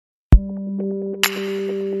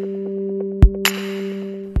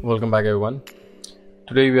Welcome back everyone.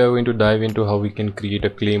 Today we are going to dive into how we can create a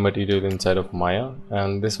clay material inside of Maya,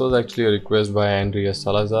 and this was actually a request by Andreas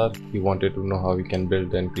Salazar. He wanted to know how we can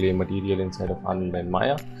build a clay material inside of Arnold and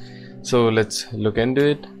Maya. So let's look into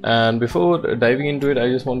it, and before diving into it I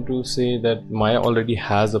just want to say that Maya already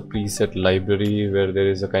has a preset library where there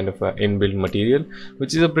is a kind of a inbuilt material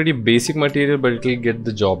which is a pretty basic material, but it will get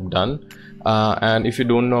the job done. And if you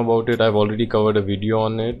don't know about it, I've already covered a video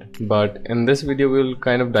on it, but in this video we'll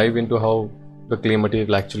kind of dive into how the clay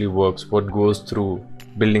material actually works, what goes through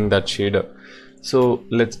building that shader. So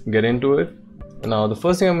let's get into it. Now the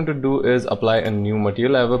first thing I'm going to do is apply a new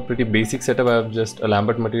material. I have a pretty basic setup. I have just a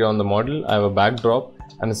Lambert material on the model, I have a backdrop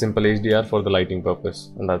and a simple HDR for the lighting purpose,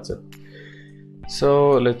 and that's it.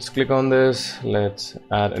 So let's click on this, let's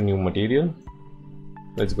add a new material.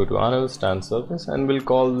 Let's go to Arnold, stand surface, and we'll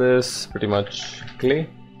call this pretty much clay,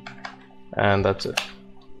 and that's it.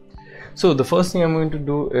 So the first thing I'm going to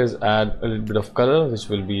do is add a little bit of color, which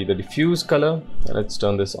will be the diffuse color. Let's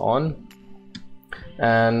turn this on,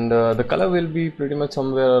 and the color will be pretty much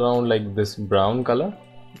somewhere around like this brown color.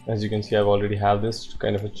 As you can see, I've already have this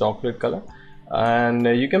kind of a chocolate color, and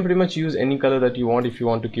you can pretty much use any color that you want. If you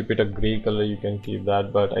want to keep it a gray color, you can keep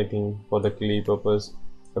that, but I think for the clay purpose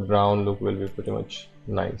the brown look will be pretty much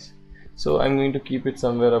nice. So I'm going to keep it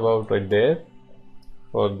somewhere about right there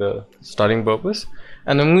for the starting purpose,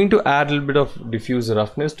 and I'm going to add a little bit of diffuse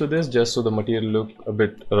roughness to this just so the material look a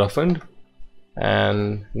bit roughened,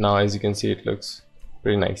 and now as you can see it looks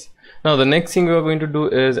pretty nice. Now the next thing we are going to do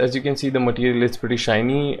is, as you can see, the material is pretty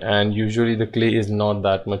shiny and usually the clay is not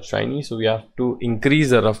that much shiny, so we have to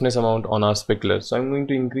increase the roughness amount on our specular. So I'm going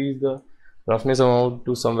to increase the roughness amount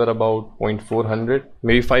to somewhere about 0.400,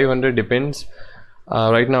 maybe 500, depends.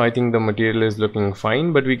 Right now I think the material is looking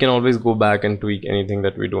fine, but we can always go back and tweak anything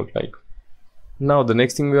that we don't like. Now the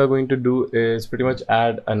next thing we are going to do is pretty much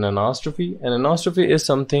add an anastrophe. An anastrophe is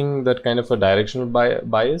something that kind of a directional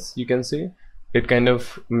bias, you can say. It kind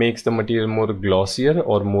of makes the material more glossier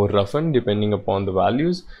or more roughened depending upon the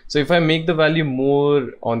values. So if I make the value more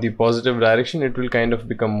on the positive direction, it will kind of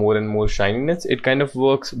become more and more shininess. It kind of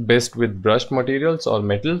works best with brushed materials or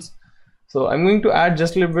metals. So I'm going to add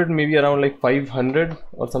just a little bit, maybe around like 500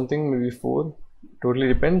 or something, maybe 4, totally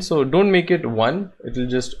depends. So don't make it 1, it will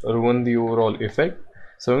just ruin the overall effect.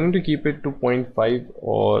 So I'm going to keep it to 0.5,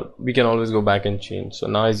 or we can always go back and change. So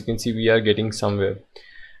now as you can see, we are getting somewhere,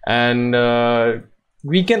 and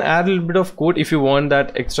we can add a little bit of coat if you want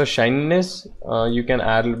that extra shininess. You can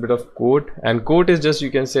add a little bit of coat, and coat is just,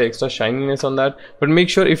 you can say, extra shininess on that, but make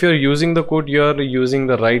sure if you're using the coat, you're using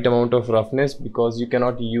the right amount of roughness, because you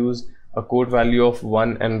cannot use a coat value of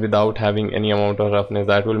 1 and without having any amount of roughness.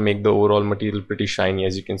 That will make the overall material pretty shiny,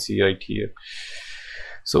 as you can see right here.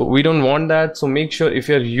 So we don't want that, so make sure if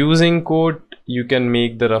you're using coat, you can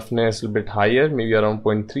make the roughness a little bit higher, maybe around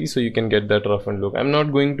 0.3, so you can get that roughened look. I'm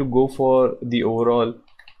not going to go for the overall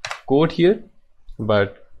coat here,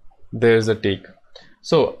 but there's a take.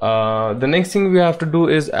 So the next thing we have to do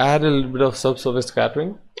is add a little bit of subsurface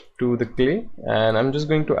scattering to the clay, and I'm just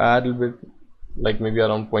going to add a little bit, like maybe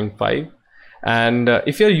around 0.5. And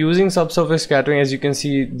if you're using subsurface scattering, as you can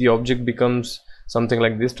see, the object becomes something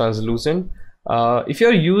like this, translucent. If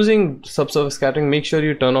you're using subsurface scattering, make sure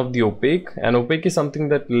you turn off the opaque, and opaque is something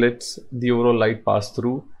that lets the overall light pass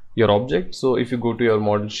through your object. So if you go to your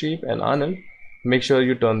model shape and Arnold, make sure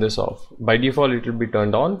you turn this off. By default it will be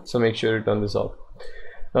turned on, so make sure you turn this off.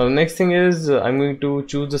 Now the next thing is, I'm going to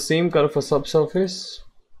choose the same color for subsurface,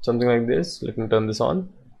 something like this. Let me turn this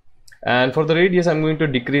on, and for the radius I'm going to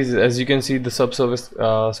decrease. As you can see, the subsurface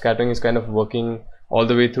scattering is kind of working all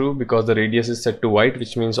the way through, because the radius is set to white,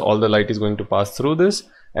 which means all the light is going to pass through this.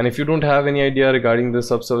 And if you don't have any idea regarding the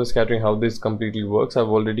subsurface scattering, how this completely works, I've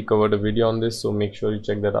already covered a video on this, so make sure you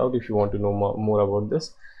check that out if you want to know more about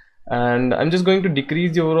this. And I'm just going to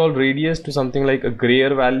decrease the overall radius to something like a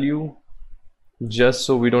grayer value, just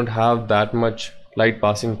so we don't have that much light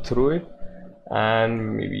passing through it.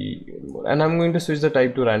 And I'm going to switch the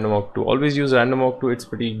type to random walk 2. Always use random walk 2, it's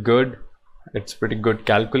pretty good,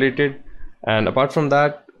 calculated. And apart from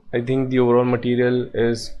that, I think the overall material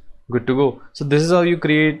is good to go. So this is how you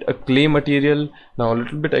create a clay material. Now a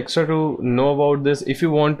little bit extra to know about this: if you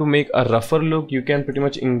want to make a rougher look, you can pretty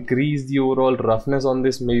much increase the overall roughness on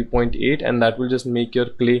this, maybe 0.8, and that will just make your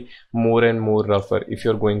clay more and more rougher if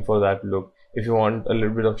you're going for that look. If you want a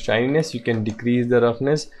little bit of shininess, you can decrease the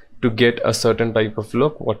roughness to get a certain type of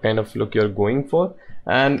look, what kind of look you're going for.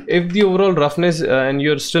 And if the overall roughness and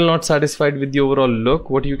you're still not satisfied with the overall look,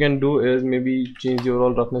 what you can do is maybe change the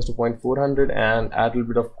overall roughness to 0.400 and add a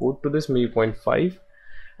little bit of coat to this, maybe 0.5,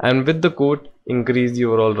 and with the coat increase the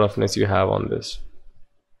overall roughness you have on this.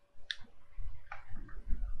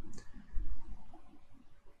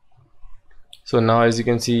 So now as you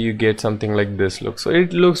can see, you get something like this look. So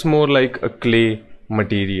it looks more like a clay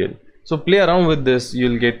material. So play around with this,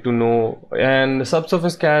 you'll get to know. And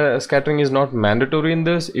subsurface scattering is not mandatory in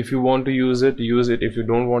this. If you want to use it, use it. If you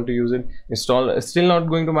don't want to use it, install. It's still not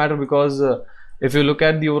going to matter, because if you look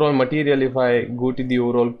at the overall material, if I go to the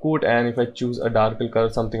overall coat and if I choose a darker color,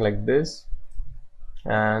 something like this,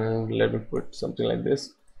 and let me put something like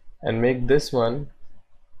this and make this one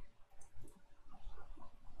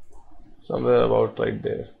somewhere about right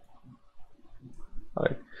there.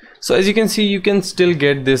 Alright, so as you can see, you can still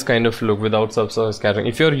get this kind of look without subsurface scattering.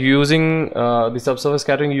 If you're using the subsurface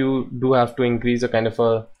scattering, you do have to increase a kind of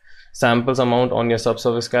a samples amount on your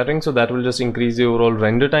subsurface scattering, so that will just increase the overall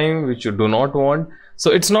render time, which you do not want.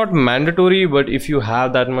 So it's not mandatory, but if you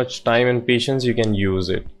have that much time and patience, you can use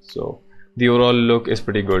it. So the overall look is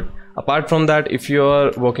pretty good. Apart from that, if you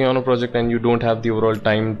are working on a project and you don't have the overall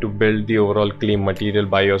time to build the overall clay material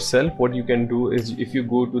by yourself, what you can do is, if you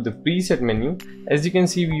go to the preset menu, as you can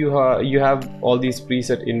see, you have all these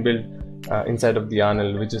preset inbuilt inside of the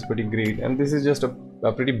Arnold, which is pretty great. And this is just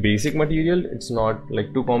a pretty basic material. It's not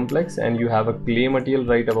like too complex, and you have a clay material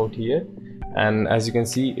right about here, and as you can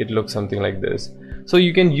see, it looks something like this. So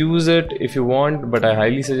you can use it if you want, but I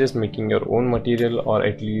highly suggest making your own material, or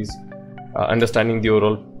at least understanding the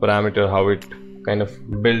overall parameter, how it kind of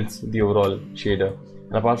builds the overall shader.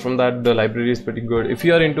 And apart from that, the library is pretty good. If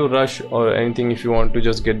you are into Rush or anything, if you want to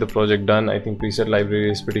just get the project done, I think preset library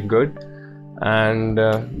is pretty good. And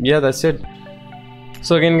yeah, that's it.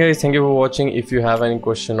 So again guys, thank you for watching. If you have any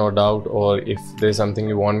question or doubt, or if there's something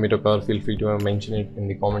you want me to cover, feel free to mention it in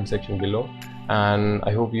the comment section below. And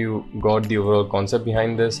I hope you got the overall concept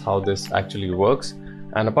behind this, how this actually works.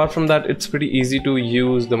 And apart from that, it's pretty easy to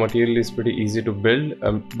use. The material is pretty easy to build,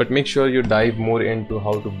 but make sure you dive more into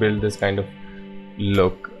how to build this kind of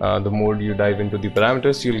look. The more you dive into the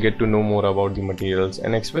parameters, you'll get to know more about the materials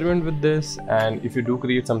and experiment with this. And if you do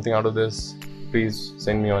create something out of this, please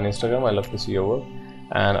send me on Instagram. I love to see your work.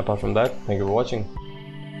 And apart from that, thank you for watching.